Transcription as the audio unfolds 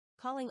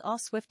Calling all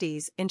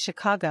Swifties in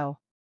Chicago.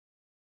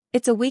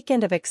 It's a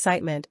weekend of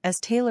excitement as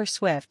Taylor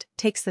Swift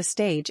takes the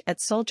stage at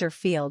Soldier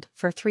Field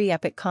for 3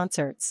 epic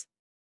concerts.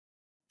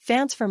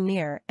 Fans from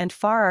near and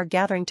far are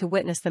gathering to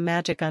witness the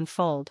magic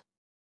unfold.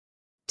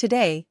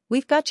 Today,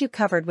 we've got you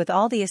covered with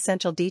all the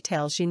essential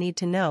details you need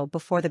to know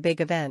before the big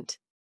event.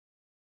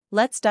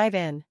 Let's dive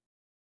in.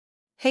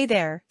 Hey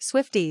there,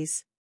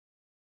 Swifties!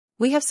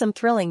 We have some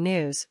thrilling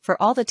news for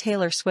all the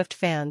Taylor Swift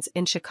fans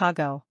in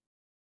Chicago.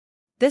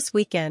 This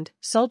weekend,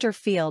 Soldier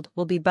Field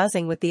will be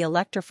buzzing with the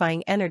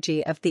electrifying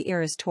energy of the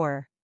Eras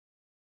Tour.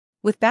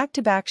 With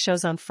back-to-back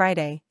shows on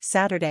Friday,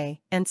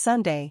 Saturday, and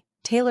Sunday,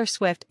 Taylor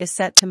Swift is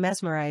set to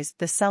mesmerize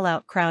the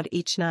sellout crowd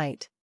each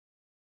night.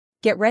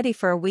 Get ready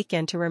for a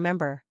weekend to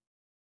remember.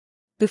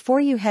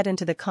 Before you head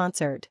into the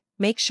concert,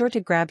 make sure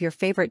to grab your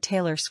favorite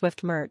Taylor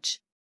Swift merch.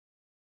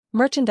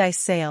 Merchandise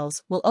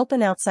sales will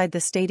open outside the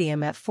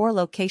stadium at 4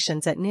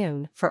 locations at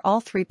noon for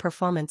all 3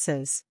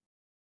 performances.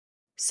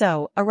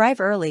 So,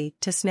 arrive early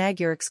to snag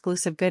your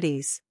exclusive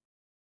goodies.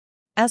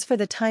 As for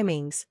the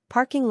timings,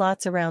 parking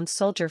lots around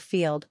Soldier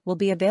Field will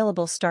be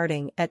available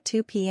starting at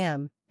 2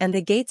 p.m., and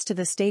the gates to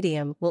the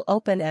stadium will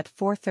open at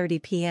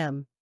 4:30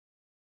 p.m.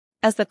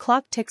 As the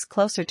clock ticks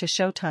closer to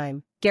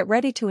showtime, get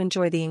ready to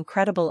enjoy the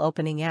incredible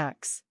opening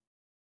acts.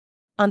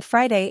 On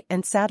Friday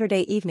and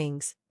Saturday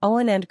evenings,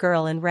 Owen and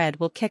Girl in Red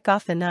will kick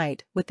off the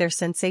night with their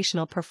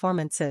sensational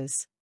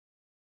performances.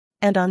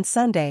 And on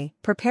Sunday,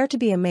 prepare to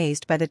be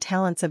amazed by the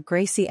talents of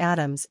Gracie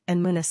Adams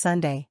and Muna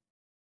Sunday.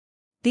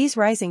 These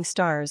rising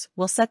stars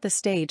will set the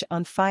stage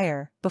on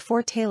fire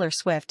before Taylor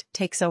Swift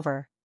takes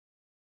over.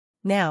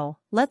 Now,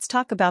 let's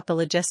talk about the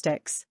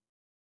logistics.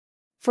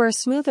 For a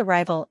smooth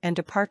arrival and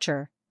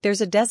departure,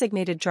 there's a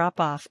designated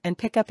drop-off and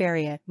pickup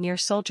area near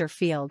Soldier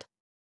Field.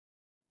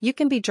 You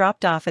can be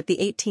dropped off at the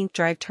 18th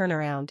Drive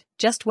turnaround,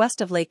 just west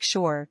of Lake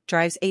Shore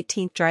Drive's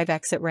 18th Drive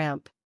exit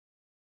ramp.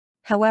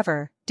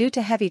 However, due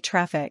to heavy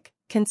traffic,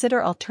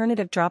 consider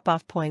alternative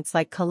drop-off points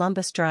like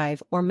Columbus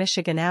Drive or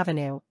Michigan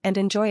Avenue and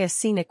enjoy a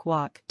scenic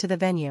walk to the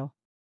venue.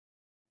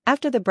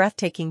 After the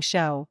breathtaking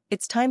show,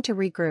 it's time to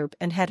regroup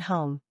and head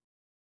home.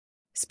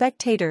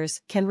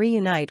 Spectators can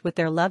reunite with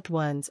their loved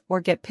ones or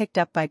get picked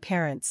up by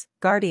parents,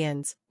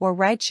 guardians, or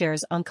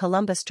rideshares on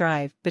Columbus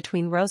Drive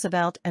between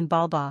Roosevelt and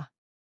Balboa.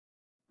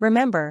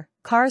 Remember,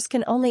 cars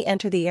can only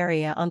enter the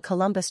area on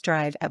Columbus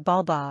Drive at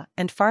Balboa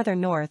and farther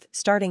north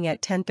starting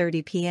at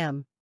 10:30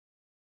 p.m.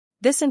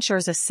 This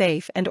ensures a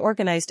safe and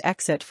organized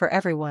exit for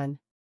everyone.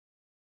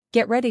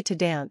 Get ready to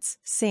dance,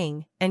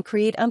 sing, and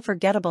create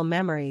unforgettable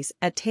memories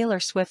at Taylor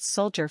Swift's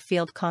Soldier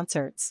Field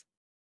concerts.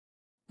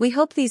 We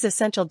hope these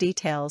essential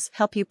details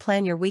help you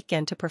plan your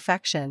weekend to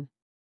perfection.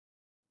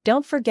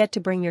 Don't forget to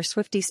bring your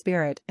Swiftie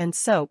spirit and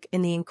soak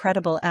in the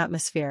incredible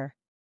atmosphere.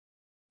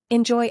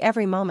 Enjoy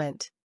every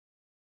moment.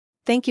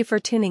 Thank you for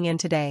tuning in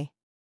today.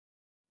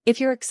 If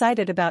you're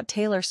excited about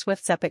Taylor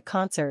Swift's epic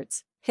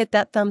concerts, hit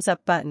that thumbs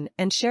up button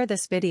and share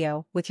this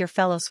video with your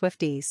fellow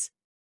Swifties.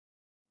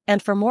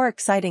 And for more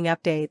exciting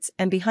updates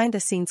and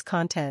behind-the-scenes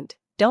content,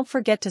 don't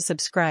forget to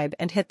subscribe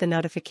and hit the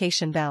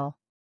notification bell.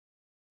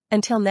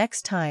 Until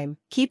next time,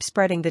 keep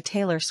spreading the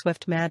Taylor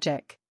Swift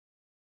magic.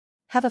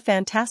 Have a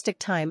fantastic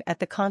time at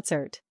the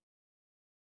concert.